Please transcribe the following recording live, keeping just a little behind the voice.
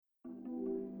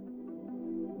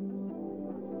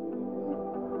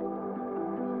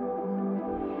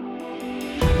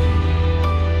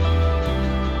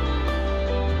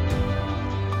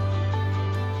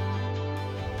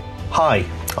Hi,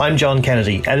 I'm John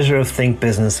Kennedy, editor of Think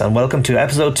Business, and welcome to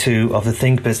episode 2 of the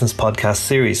Think Business podcast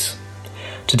series.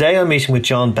 Today I'm meeting with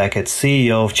John Beckett,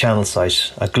 CEO of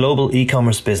Channelsight, a global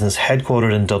e-commerce business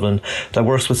headquartered in Dublin that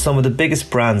works with some of the biggest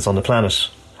brands on the planet.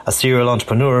 A serial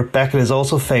entrepreneur, Beckett is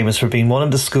also famous for being one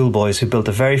of the schoolboys who built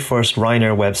the very first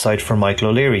Ryanair website for Michael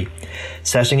O'Leary,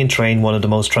 setting in train one of the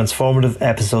most transformative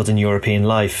episodes in European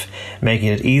life, making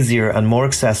it easier and more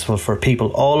accessible for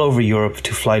people all over Europe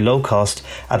to fly low cost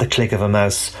at the click of a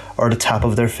mouse or the tap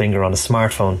of their finger on a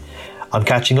smartphone. I'm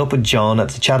catching up with John at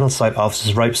the Channelsight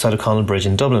offices right beside O'Connell Bridge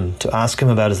in Dublin to ask him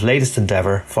about his latest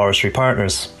endeavour, Forestry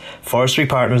Partners. Forestry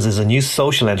Partners is a new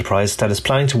social enterprise that is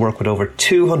planning to work with over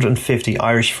 250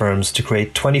 Irish firms to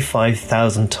create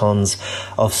 25,000 tonnes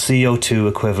of CO2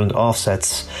 equivalent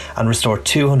offsets and restore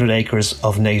 200 acres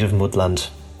of native woodland.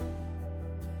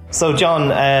 So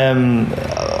John,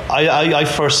 I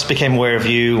first became aware of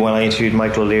you when I interviewed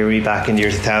Michael O'Leary back in the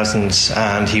year 2000,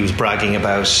 and he was bragging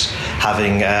about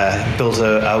having built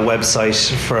a website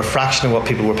for a fraction of what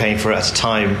people were paying for at the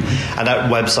time. And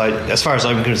that website, as far as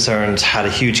I'm concerned, had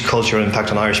a huge cultural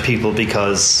impact on Irish people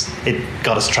because it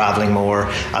got us travelling more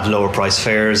at lower price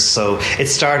fares. So it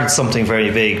started something very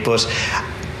big, but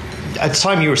at the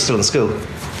time you were still in school.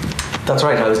 That's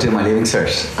right, I was doing my leaving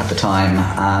cert at the time,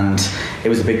 and it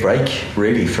was a big break,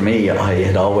 really, for me. I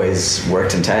had always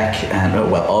worked in tech, and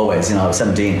always, I was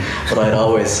 17, but I'd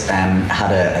always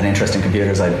had an interest in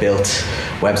computers. I built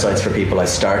websites for people. I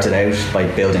started out by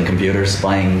building computers,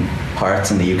 buying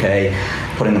parts in the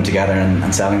UK, putting them together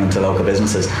and selling them to local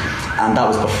businesses. And that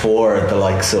was before the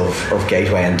likes of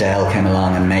Gateway and Dell came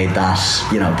along and made that,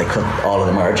 they cut all of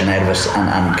the margin out of it,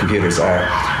 and computers are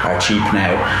cheap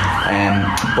now.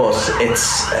 But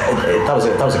that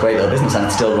was a great little business, and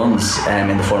it still runs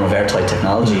in the form of airtight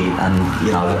technology. And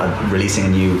I'm releasing a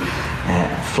new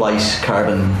flight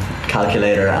carbon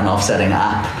calculator and offsetting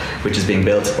app, which is being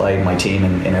built by my team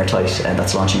in Airtight, and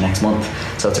that's launching next month.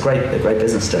 So it's a great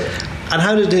business still. And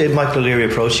how did Michael O'Leary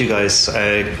approach you guys,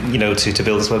 to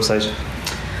build this website?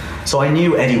 So I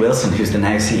knew Eddie Wilson, who's the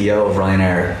now CEO of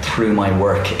Ryanair, through my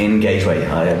work in Gateway.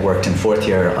 I had worked in fourth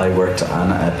year. I worked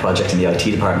on a project in the IT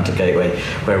department of Gateway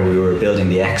where we were building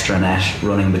the extranet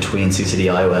running between Sioux City,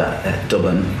 Iowa,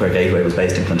 Dublin, where Gateway was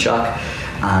based in Funchak,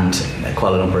 and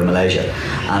Kuala Lumpur in Malaysia.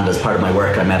 And as part of my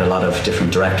work I met a lot of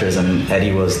different directors, and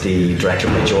Eddie was the director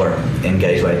of HR in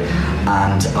Gateway,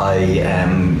 and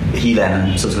he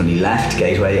then subsequently left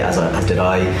Gateway, as did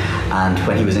I. And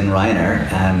when he was in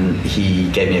Ryanair, he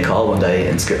gave me a call one day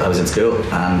I was in school,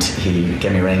 and he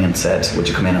gave me a ring and said, would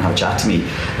you come in and have a chat to me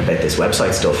about this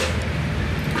website stuff,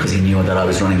 because he knew that I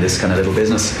was running this kind of little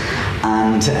business.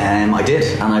 And I did,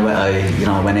 and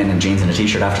I went in jeans and a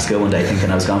t-shirt after school one day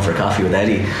thinking I was going for a coffee with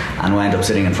Eddie, and wound up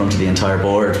sitting in front of the entire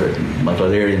board with Michael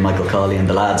O'Leary and Michael Cawley and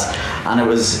the lads. And it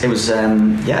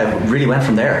really went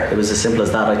from there. It was as simple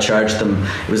as that. I charged them,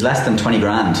 it was less than 20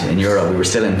 grand in euro. We were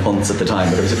still in punts at the time,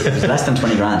 but it was less than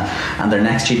 20 grand, and their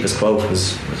next cheapest quote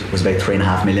was about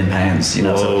 £3.5 million.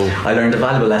 So I learned a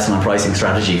valuable lesson on pricing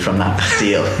strategy from that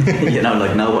deal.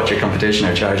 Know what your competition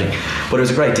are charging. But it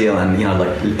was a great deal, and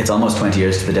it's almost 20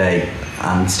 years to the day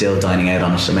and still dining out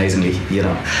on it amazingly.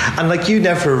 And you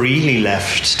never really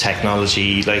left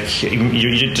technology. You're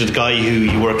the guy who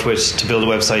you worked with to build a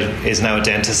website is now a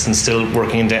dentist and still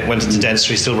working went into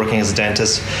dentistry, still working as a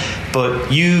dentist.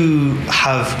 But you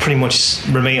have pretty much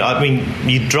remained,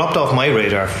 you dropped off my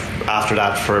radar after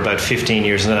that for about 15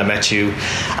 years, and then I met you,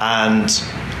 and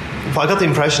I got the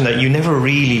impression that you never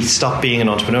really stopped being an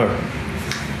entrepreneur.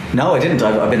 No, I didn't.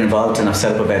 I've been involved, and I've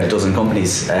set up about a dozen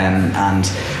companies, and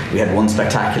we had one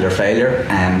spectacular failure,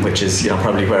 which is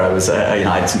probably where I was. I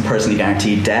had some personally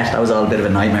guaranteed debt. That was all a bit of a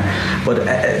nightmare,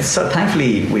 but so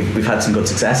thankfully we've had some good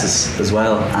successes as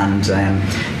well. And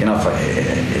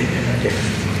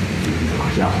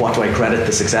what do I credit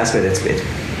the success with?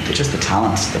 It's just the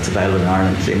talent that's available in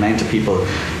Ireland, the amount of people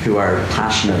who are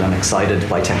passionate and excited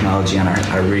by technology and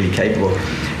are really capable.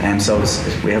 So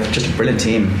we have just a brilliant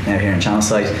team now here in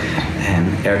Channelsight.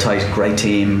 Airtight, great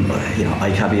team.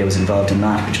 iCabby, I was involved in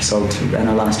that, which was sold to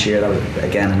Renault last year. That was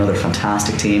again another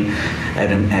fantastic team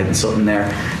out in Sutton there.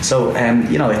 So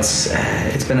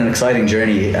it's been an exciting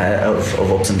journey of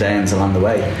ups and downs along the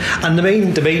way. And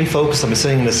the main focus, I'm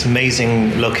seeing this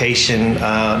amazing location,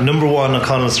 number 1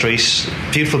 O'Connell Street,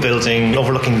 beautiful building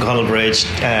overlooking O'Connell Bridge.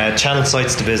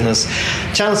 Channelsight's the business.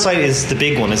 Channelsight is the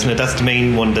big one, isn't it? That's the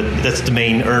main one. That's the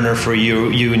main earner for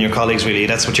you and your colleagues. Really,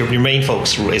 that's what your main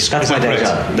focus is. That's my day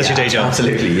job. That's your day job.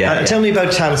 Absolutely. Yeah. Tell me about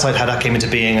Channelsight, how that came into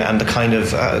being, and the kind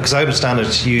of because I understand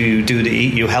it,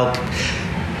 you help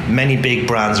many big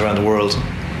brands around the world.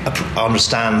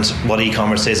 understand what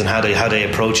e-commerce is and how they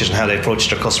approach it and how they approach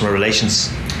their customer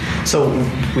relations? So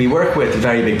we work with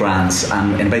very big brands,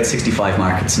 and in about 65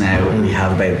 markets now, we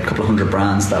have about a couple of hundred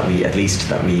brands that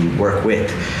we work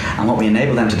with. And what we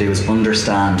enable them to do is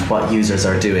understand what users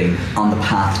are doing on the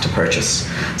path to purchase.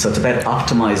 So it's about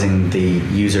optimizing the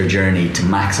user journey to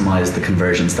maximize the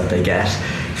conversions that they get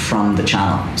from the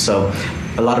channel. So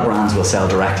a lot of brands will sell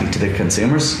directly to the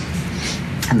consumers,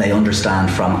 and they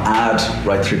understand from ad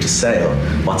right through to sale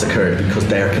what's occurred because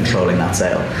they're controlling that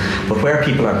sale. But where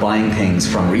people are buying things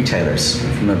from retailers,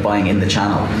 from they're buying in the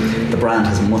channel, the brand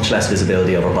has much less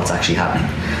visibility over what's actually happening.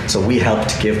 So we help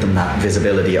to give them that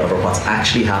visibility over what's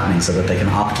actually happening so that they can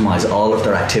optimize all of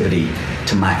their activity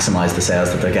to maximize the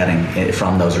sales that they're getting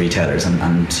from those retailers,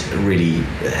 and really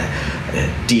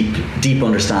deep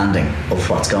understanding of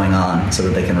what's going on so that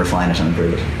they can refine it and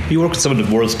improve it. You work with some of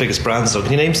the world's biggest brands, so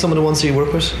can you name some of the ones that you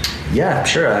work with? Yeah,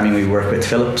 sure. I mean, we work with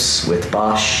Philips, with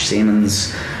Bosch,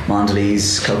 Siemens,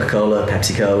 Mondelez, Coca-Cola,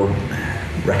 PepsiCo,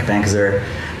 Reckitt Benckiser.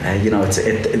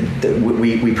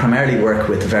 We primarily work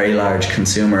with very large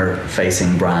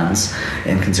consumer-facing brands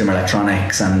in consumer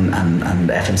electronics and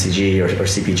FMCG or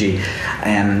CPG,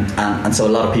 and so a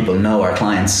lot of people know our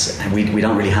clients. We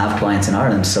don't really have clients in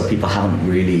Ireland, so people don't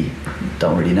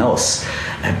really know us.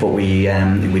 But we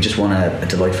just won a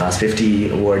Deloitte Fast 50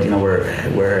 award.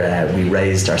 We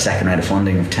raised our second round of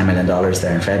funding of $10 million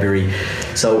there in February.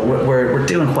 So we're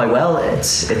doing quite well.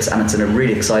 It's a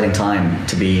really exciting time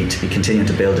to be continuing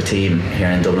to build a team here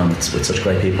in Dublin with such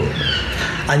great people.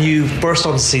 And you burst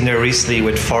onto the scene there recently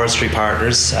with Forestry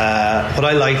Partners. What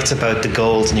I liked about the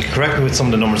goals, and you can correct me with some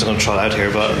of the numbers I'm going to throw out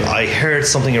here, but I heard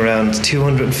something around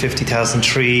 250,000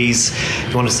 trees.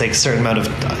 You want to take a certain amount of,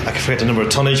 I can forget the number of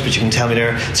tonnage, but you can tell me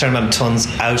there, a certain amount of tons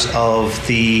out of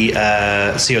the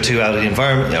CO2 out of the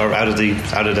environment, or out of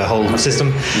the whole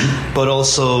system. But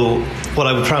also, what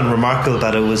I found remarkable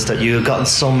about it was that you had gotten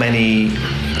so many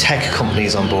tech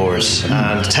companies on board,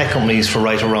 and tech companies, for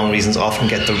right or wrong reasons, often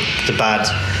get the bad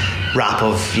rap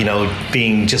of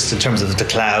being, just in terms of the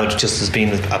cloud, just as being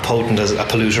a potent as a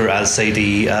polluter as, say,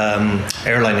 the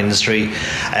airline industry.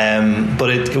 But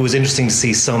it was interesting to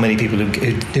see so many people who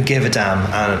give a damn,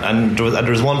 and there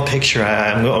was one picture,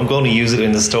 I'm going to use it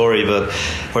in the story, but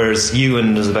whereas you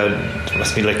and there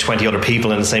must be like 20 other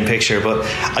people in the same picture. But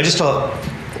I just thought,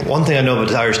 one thing I know about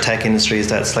the Irish tech industry is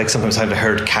that it's like sometimes having to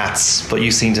herd cats, but you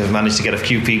seem to have managed to get a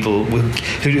few people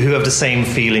who have the same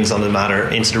feelings on the matter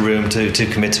into the room to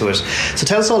commit to it. So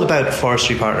tell us all about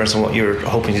Forestry Partners and what you're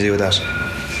hoping to do with that.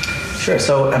 Sure.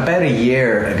 So about a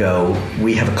year ago,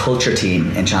 we have a culture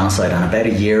team in Channelside, and about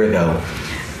a year ago,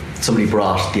 somebody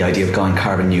brought the idea of going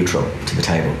carbon neutral to the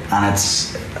table. And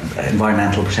it's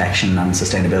environmental protection and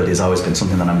sustainability has always been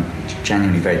something that I'm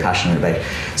genuinely very passionate about.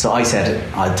 So I said,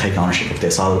 I'll take ownership of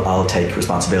this. I'll take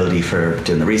responsibility for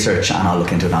doing the research, and I'll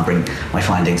look into it, and I'll bring my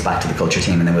findings back to the culture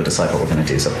team, and then we'll decide what we're going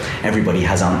to do. So everybody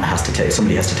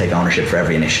somebody has to take ownership for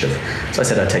every initiative. So I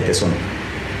said I'd take this one.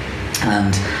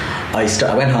 And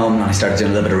I went home and I started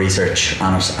doing a little bit of research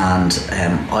on it, and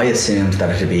I assumed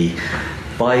that it'd be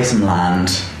buy some land,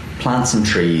 plant some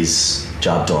trees,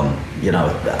 job done,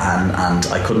 and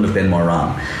I couldn't have been more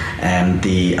wrong.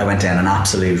 I went down an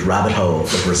absolute rabbit hole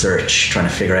of research trying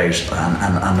to figure out,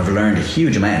 and I've learned a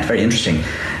huge amount, very interesting,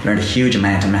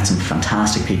 and met some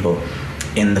fantastic people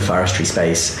in the forestry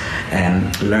space,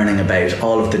 learning about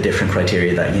all of the different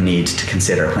criteria that you need to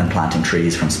consider when planting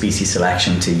trees, from species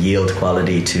selection to yield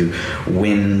quality to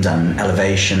wind and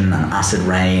elevation and acid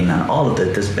rain, and all of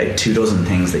there's about 24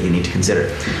 things that you need to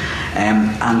consider.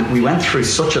 And we went through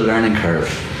such a learning curve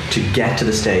to get to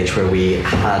the stage where we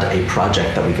had a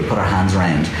project that we could put our hands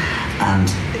around and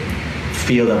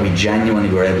feel that we genuinely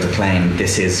were able to claim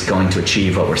this is going to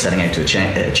achieve what we're setting out to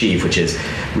achieve, which is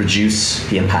reduce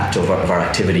the impact of our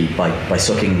activity by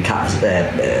sucking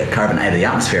carbon out of the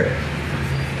atmosphere.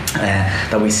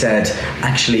 That we said,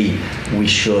 actually, we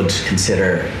should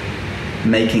consider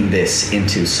making this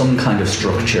into some kind of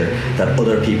structure that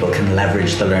other people can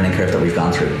leverage the learning curve that we've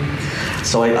gone through.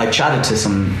 So I chatted to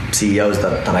some CEOs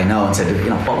that I know and said,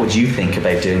 what would you think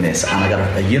about doing this? And I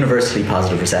got a universally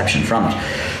positive reception from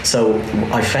it. So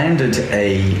I founded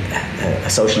a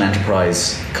social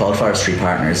enterprise called Forestry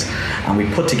Partners, and we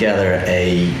put together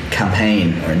a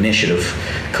campaign or initiative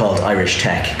called Irish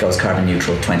Tech Goes Carbon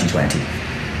Neutral 2020.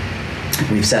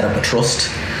 We've set up a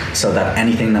trust so that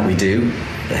anything that we do,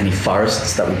 any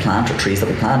forests that we plant or trees that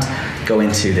we plant, go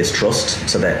into this trust,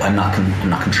 so that I'm not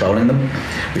controlling them.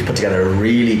 We've put together a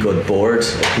really good board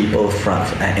of people from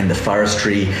in the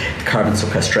forestry, carbon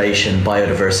sequestration,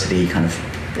 biodiversity kind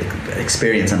of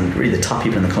experience, and really the top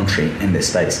people in the country in this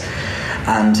space.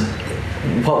 And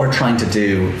what we're trying to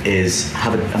do is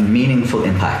have a meaningful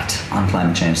impact on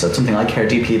climate change. So it's something I care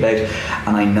deeply about,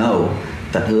 and I know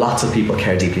that lots of people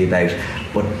care deeply about,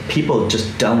 but people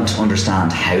just don't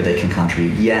understand how they can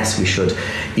contribute. Yes, we should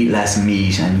eat less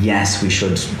meat, and yes, we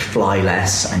should fly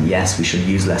less, and yes, we should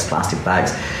use less plastic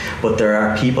bags. But there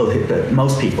are people,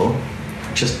 most people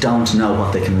just don't know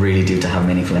what they can really do to have a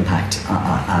meaningful impact,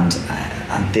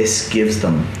 and this gives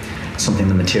them something,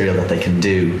 the material that they can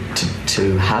do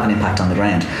to have an impact on the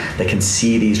ground. They can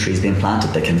see these trees being planted,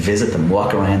 they can visit them,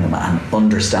 walk around them, and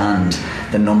understand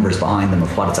the numbers behind them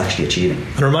of what it's actually achieving.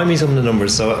 And remind me some of the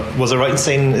numbers. So was I right in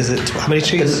saying, is it how many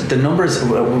trees? The numbers,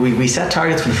 we set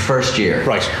targets for the first year,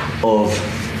 right, of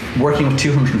working with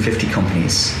 250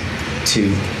 companies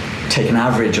to take an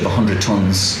average of 100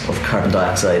 tonnes of carbon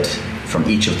dioxide from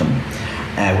each of them,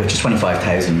 which is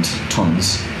 25,000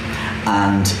 tonnes,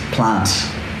 and plant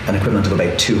an equivalent of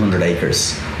about 200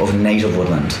 acres of native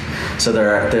woodland. So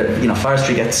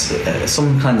forestry gets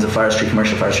some kinds of forestry,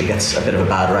 commercial forestry gets a bit of a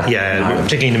bad rap. Yeah,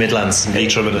 particularly in the Midlands,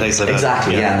 Leitrim and places like that.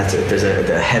 Exactly. Yeah, and there's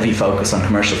a heavy focus on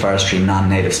commercial forestry,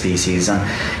 non-native species, and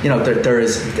there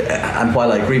is. And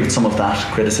while I agree with some of that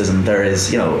criticism, there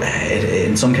is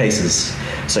in some cases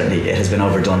certainly it has been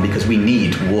overdone, because we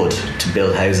need wood to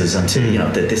build houses, and to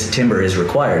this timber is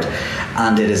required,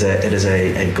 and it is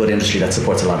a good industry that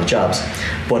supports a lot of jobs.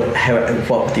 But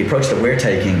what the approach that we're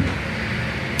taking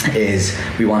is,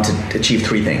 we want to achieve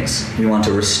three things. We want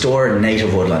to restore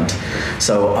native woodland.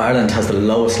 So Ireland has the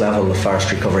lowest level of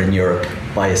forestry cover in Europe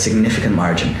by a significant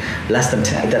margin, less than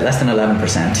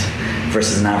 11%,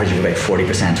 versus an average of about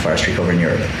 40% forestry cover in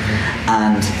Europe,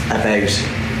 and about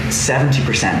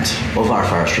 70% of our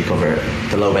forestry cover,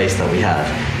 the low base that we have,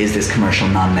 is this commercial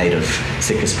non-native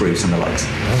Sitka spruce and the likes.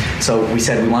 So we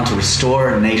said we want to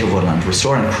restore native woodland,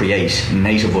 restore and create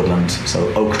native woodland,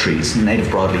 so oak trees, native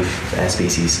broadleaf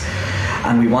species,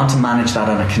 and we want to manage that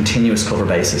on a continuous cover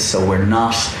basis. So we're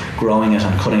not growing it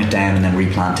and cutting it down and then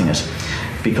replanting it,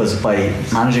 because by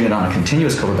managing it on a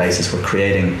continuous cover basis, we're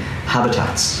creating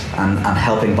habitats and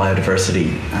helping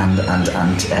biodiversity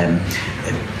and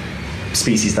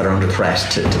species that are under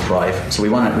threat to thrive. So we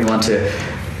want to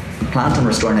plant and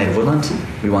restore native woodland,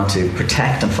 we want to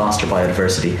protect and foster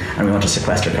biodiversity, and we want to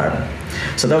sequester carbon.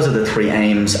 So those are the three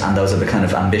aims, and those are the kind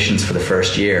of ambitions for the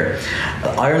first year.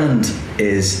 Ireland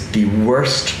is the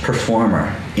worst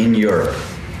performer in Europe,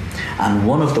 and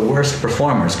one of the worst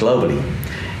performers globally,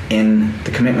 in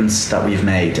the commitments that we've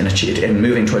made in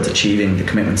moving towards achieving the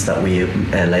commitments that we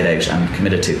laid out and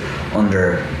committed to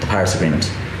under the Paris Agreement.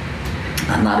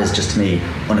 And that is just, to me,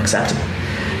 unacceptable,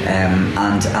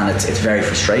 and it's very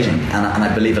frustrating, and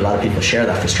I believe a lot of people share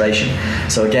that frustration.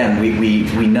 So again,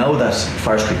 we know that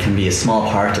forestry can be a small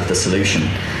part of the solution,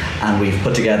 and we've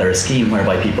put together a scheme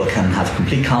whereby people can have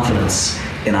complete confidence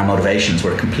in our motivations.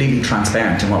 We're completely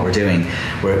transparent in what we're doing.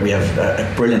 We have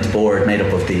a brilliant board made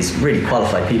up of these really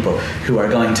qualified people who are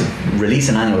going to release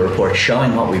an annual report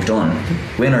showing what we've done.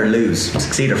 Win or lose,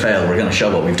 succeed or fail, we're going to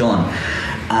show what we've done.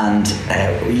 And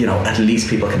at least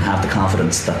people can have the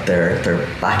confidence that they're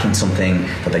backing something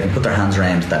that they can put their hands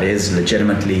around, that is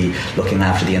legitimately looking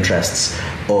after the interests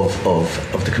of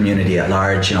the community at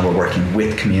large. We're working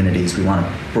with communities. We want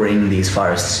to bring these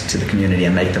forests to the community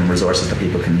and make them resources that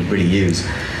people can really use,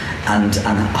 and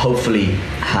hopefully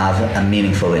have a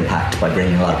meaningful impact by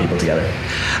bringing a lot of people together.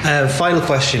 Final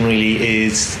question really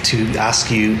is to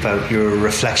ask you about your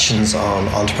reflections on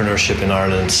entrepreneurship in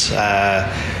Ireland.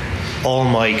 All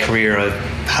my career I've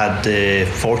had the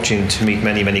fortune to meet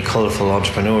many, many colourful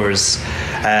entrepreneurs,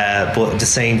 but at the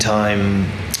same time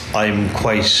I'm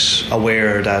quite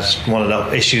aware that one of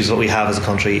the issues that we have as a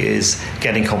country is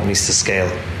getting companies to scale.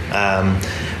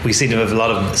 We seem to have a lot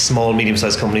of small,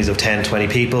 medium-sized companies of 10, 20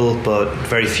 people, but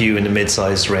very few in the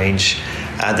mid-sized range.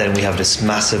 And then we have this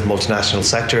massive multinational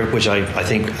sector, which I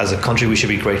think as a country we should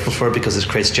be grateful for, because it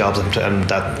creates jobs and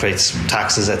that creates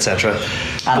taxes, etc.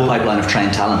 And a pipeline of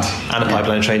trained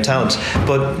talent.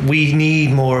 But we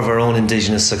need more of our own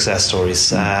indigenous success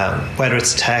stories. Whether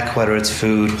it's tech, whether it's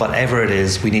food, whatever it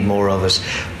is, we need more of it.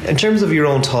 In terms of your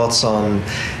own thoughts on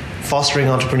fostering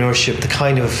entrepreneurship, the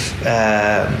kind of,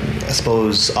 I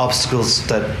suppose, obstacles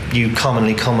that you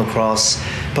commonly come across,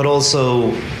 but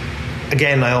also,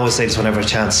 again, I always say this whenever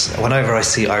I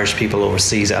see Irish people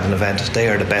overseas at an event, they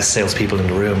are the best salespeople in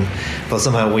the room, but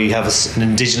somehow we have an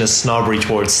indigenous snobbery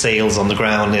towards sales on the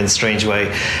ground in a strange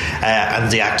way, and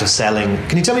the act of selling.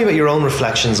 Can you tell me about your own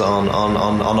reflections on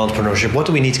entrepreneurship? What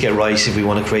do we need to get right if we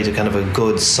want to create a kind of a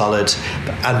good, solid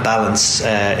and balanced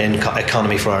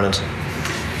economy for Ireland?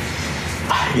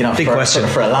 Big question.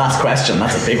 For a last question,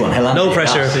 that's a big one. No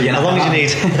pressure, as long as you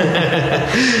need.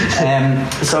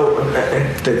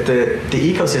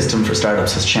 The ecosystem for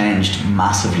startups has changed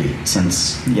massively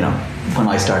since, when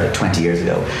I started 20 years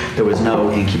ago. There was no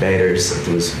incubators.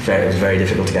 It was very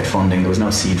difficult to get funding. There was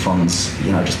no seed funds,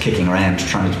 just kicking around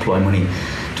trying to deploy money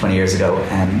 20 years ago.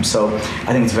 So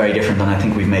I think it's very different, and I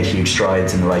think we've made huge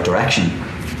strides in the right direction.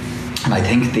 And I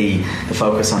think the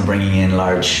focus on bringing in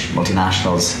large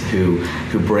multinationals who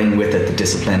bring with it the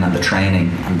discipline and the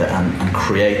training and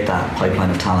create that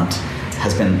pipeline of talent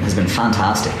has been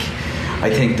fantastic. I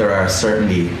think there are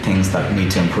certainly things that need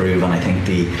to improve, and I think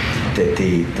the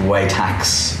way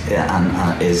tax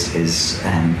is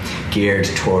geared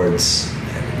towards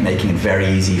making it very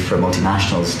easy for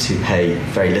multinationals to pay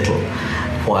very little,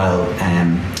 while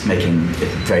making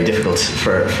it very difficult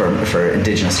for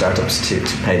indigenous startups to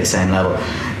pay the same level.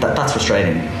 That's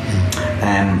frustrating.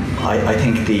 I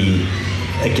think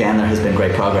again, there has been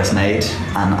great progress made,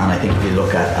 and I think if you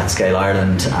look at Scale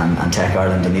Ireland and Tech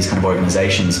Ireland and these kind of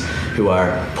organisations who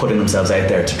are putting themselves out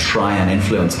there to try and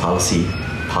influence policy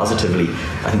positively,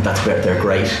 I think that's where they're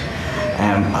great.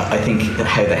 I think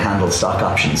how they handle stock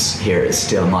options here is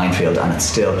still a minefield, and it's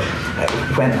still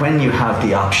when you have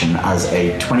the option as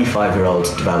a 25-year-old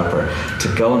developer to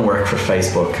go and work for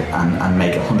Facebook and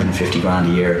make 150 grand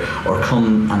a year, or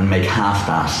come and make half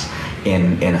that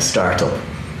in a startup.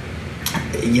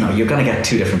 You're going to get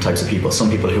two different types of people.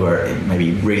 Some people who are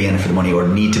maybe really in it for the money or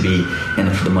need to be in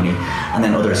it for the money, and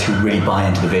then others who really buy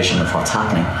into the vision of what's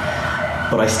happening.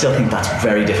 But I still think that's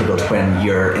very difficult when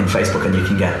you're in Facebook and you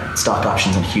can get stock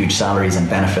options and huge salaries and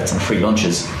benefits and free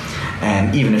lunches.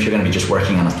 And even if you're going to be just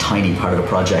working on a tiny part of a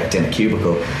project in a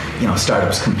cubicle,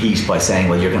 startups compete by saying,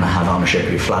 well, you're going to have ownership,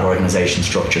 your flat organisation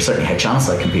structure. Certainly how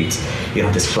Channelside competes, you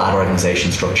have this flat organisation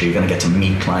structure. You're going to get to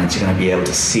meet clients. You're going to be able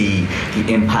to see the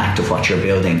impact of what you're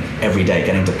building every day,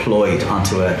 getting deployed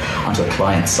onto a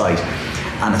client site,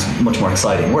 and it's much more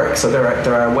exciting work. So there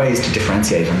are ways to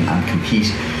differentiate and compete.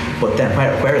 But then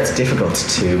where it's difficult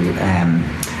to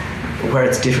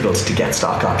get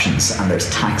stock options, and there's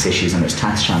tax issues and there's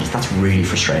tax challenges, that's really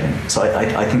frustrating. So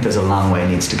I think there's a long way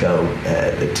needs to go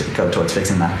towards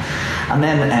fixing that. And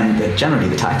then generally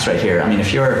the tax rate here. I mean,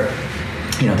 if you're,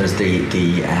 there's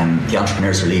the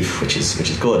entrepreneur's relief, which is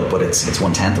good, but it's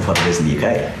 1/10 of what it is in the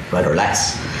UK, right, or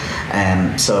less.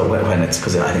 So when it's,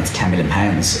 because I think it's £10 million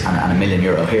and €1 million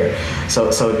here. So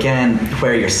again,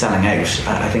 where you're selling out,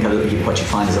 I think what you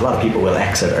find is a lot of people will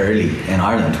exit early in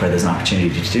Ireland where there's an opportunity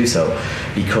to do so,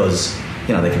 because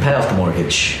they can pay off the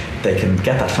mortgage, they can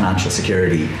get that financial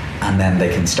security, and then they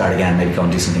can start again, maybe go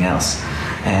and do something else.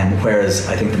 Whereas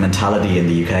I think the mentality in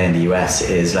the UK and the US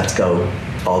is, let's go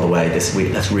all the way this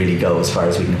week, let's really go as far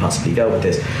as we can possibly go with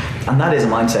this. And that is a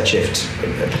mindset shift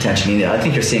potentially needed. I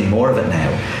think you're seeing more of it now.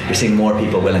 You're seeing more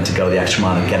people willing to go the extra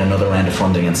mile and get another round of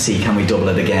funding and see, can we double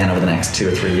it again over the next 2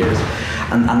 or 3 years?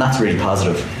 And that's really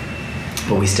positive.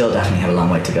 But we still definitely have a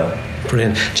long way to go.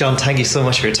 Brilliant. John, thank you so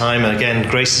much for your time. And again,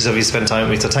 gracious of you to spend time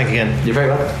with me. So thank you again. You're very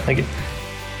welcome. Thank you.